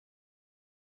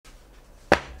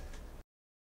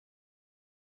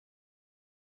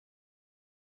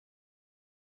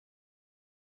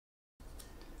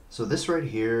So this right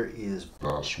here is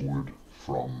basswood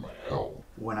from hell.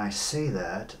 When I say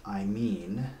that, I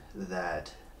mean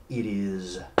that it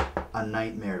is a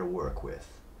nightmare to work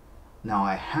with. Now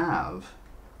I have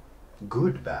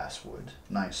good basswood,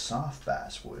 nice soft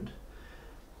basswood.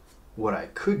 What I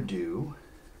could do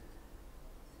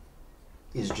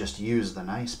is just use the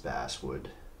nice basswood,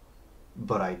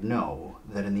 but I know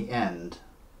that in the end,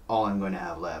 all I'm going to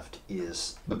have left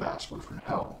is The basswood from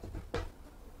hell.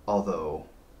 Although,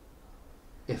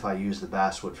 if I use the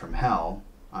basswood from hell,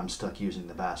 I'm stuck using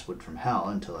the basswood from hell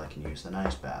until I can use the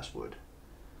nice basswood.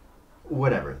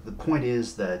 Whatever. The point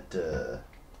is that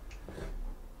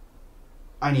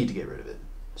I need to get rid of it.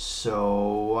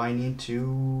 So I need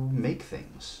to make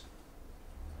things.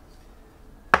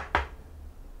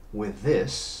 With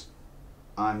this,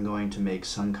 I'm going to make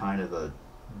some kind of a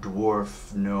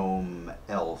dwarf, gnome,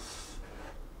 elf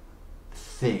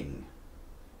thing.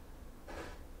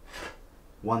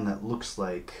 One that looks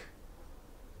like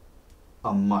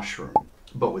a mushroom,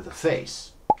 but with a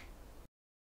face.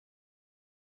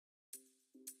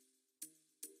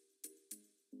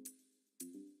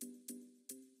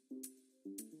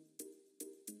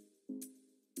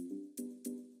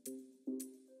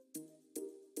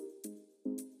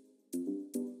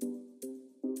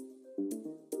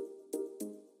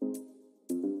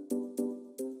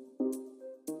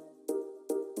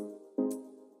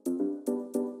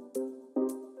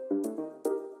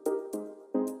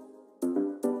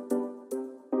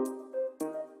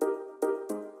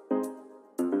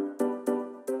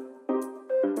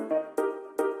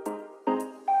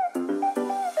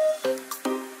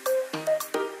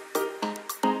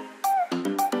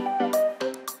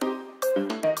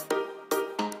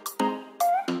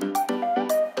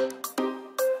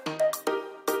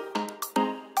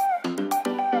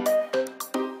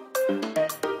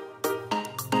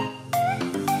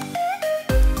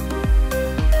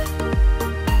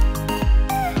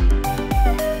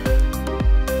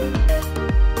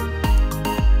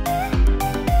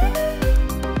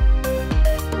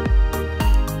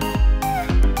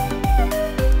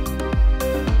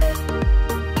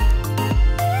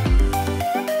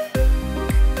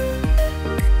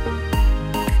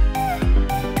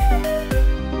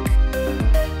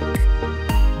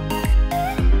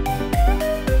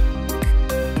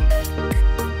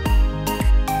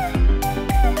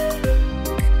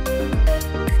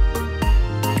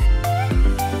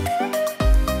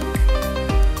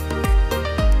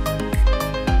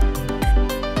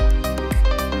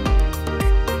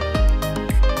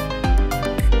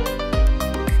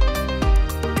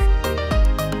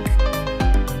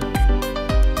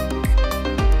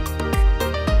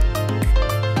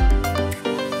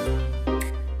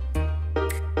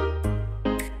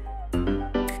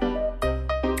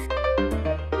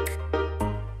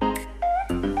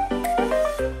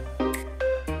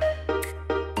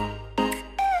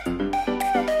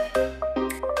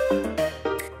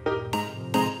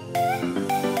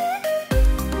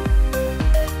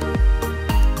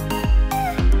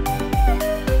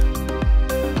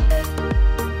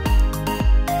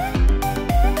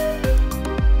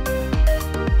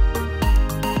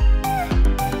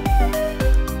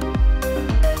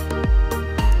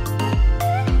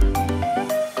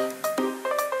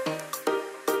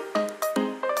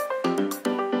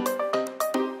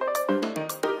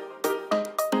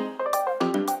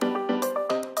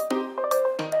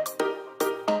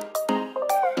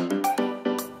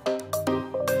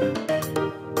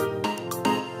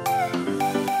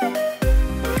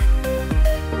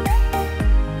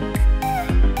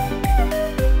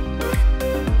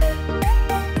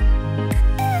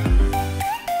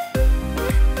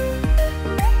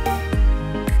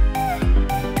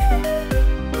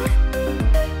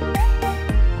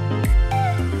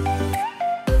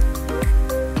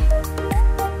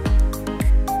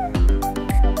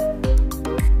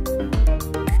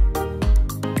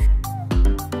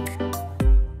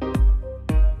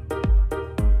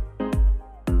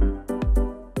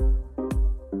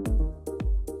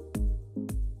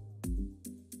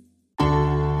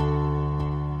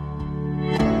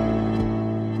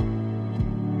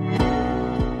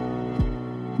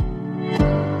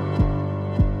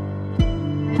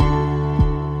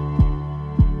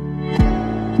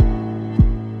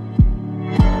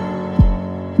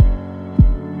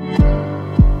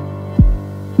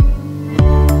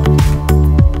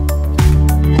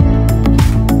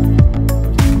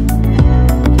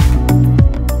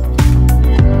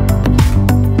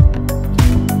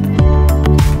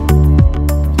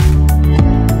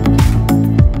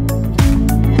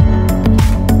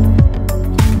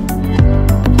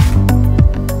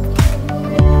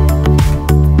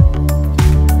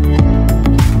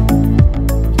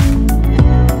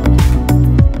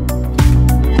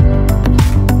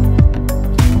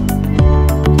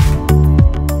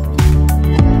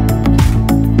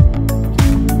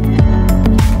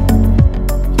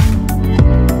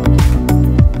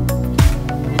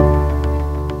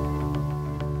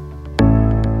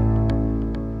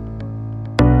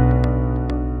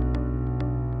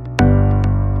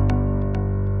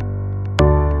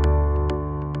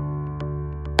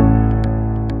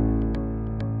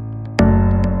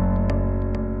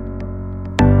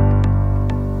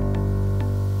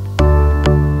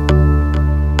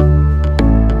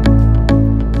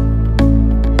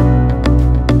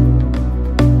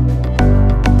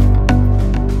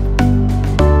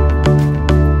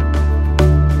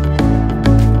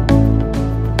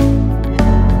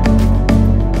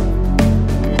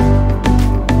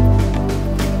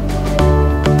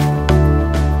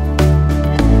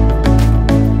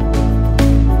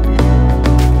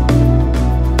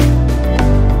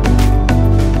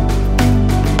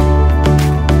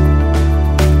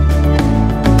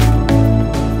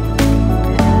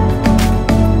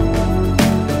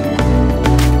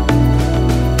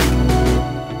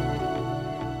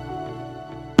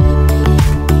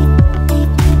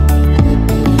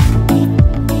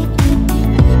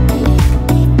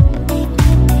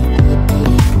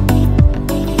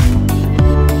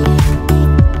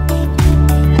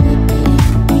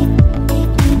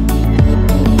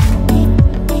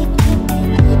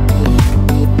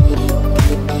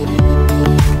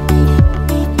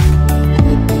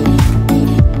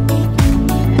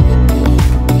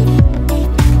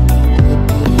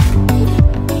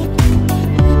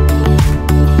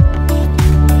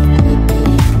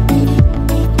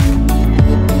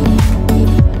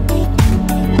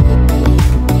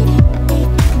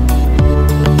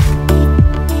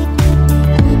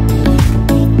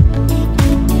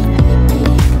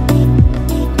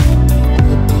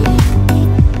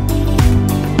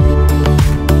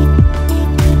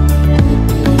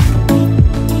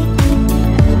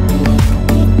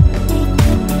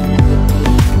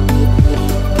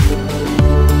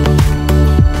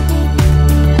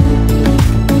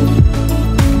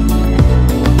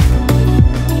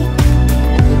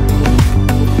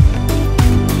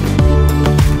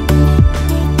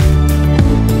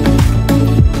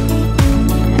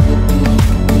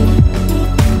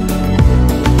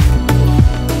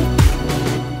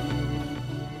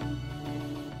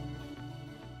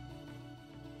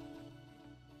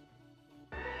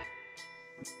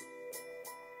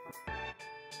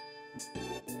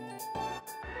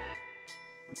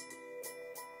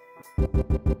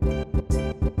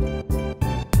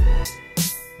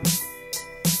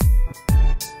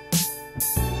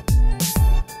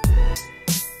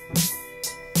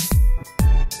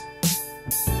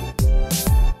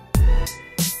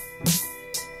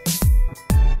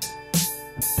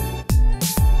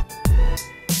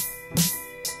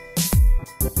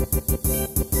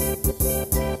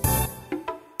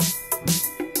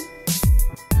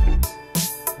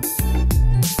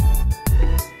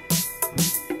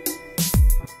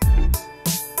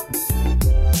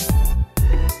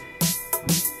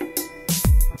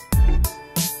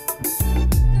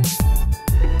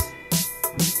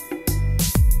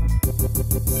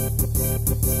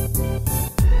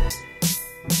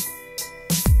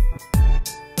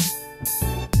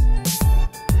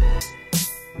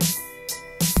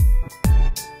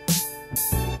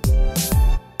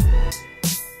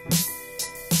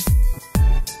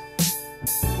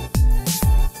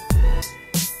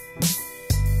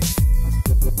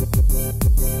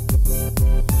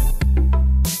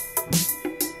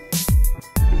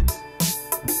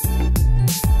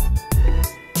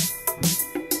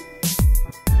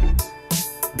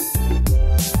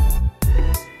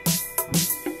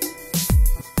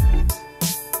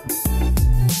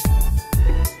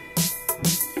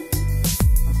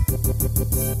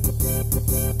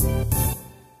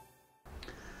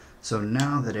 So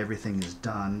now that everything is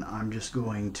done, I'm just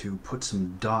going to put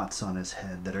some dots on his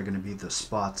head that are going to be the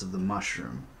spots of the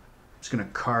mushroom. I'm just going to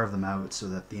carve them out so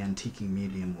that the antiquing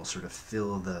medium will sort of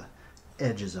fill the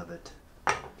edges of it.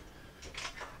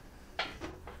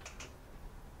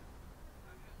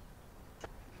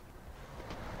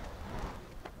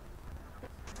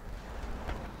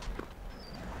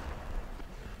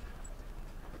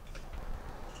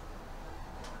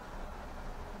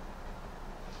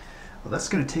 Well, that's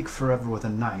going to take forever with a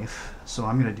knife, so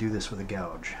I'm going to do this with a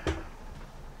gouge.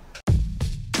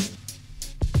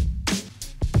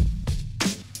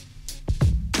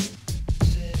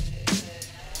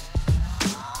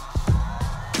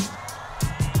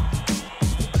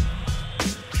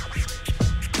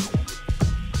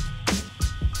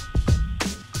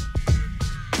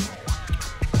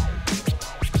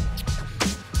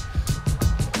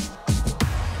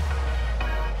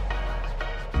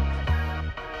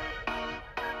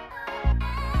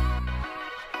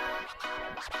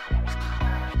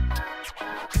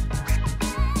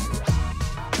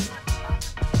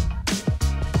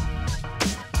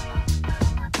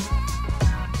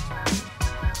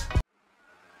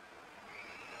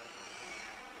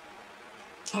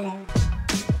 Hello.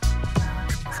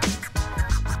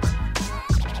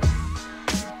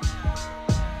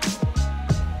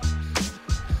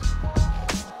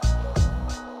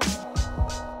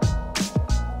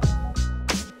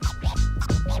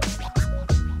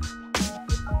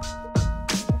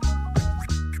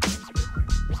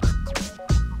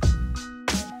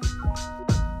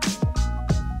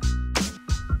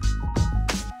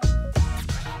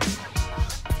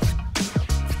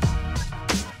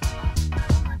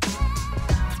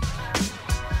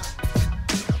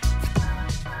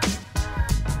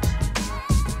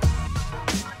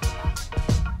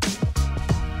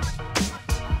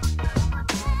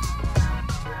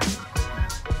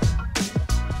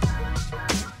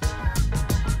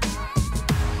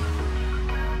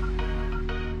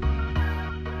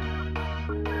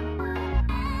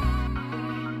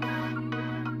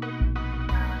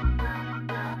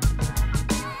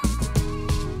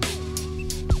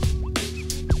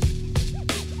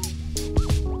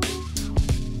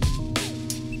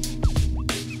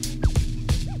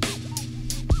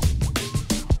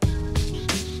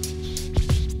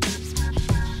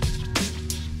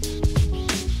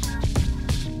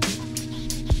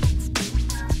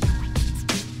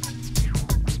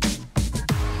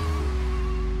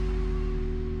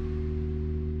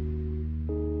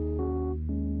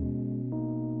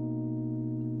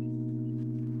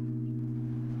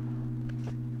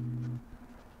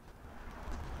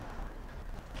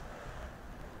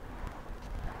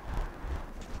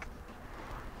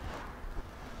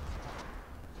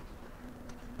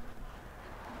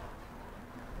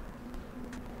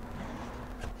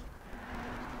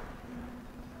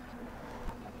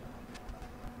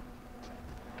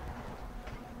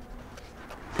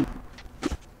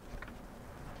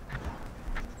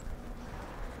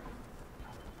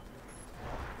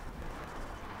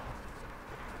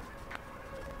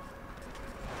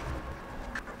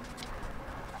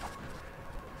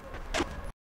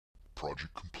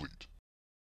 Project complete.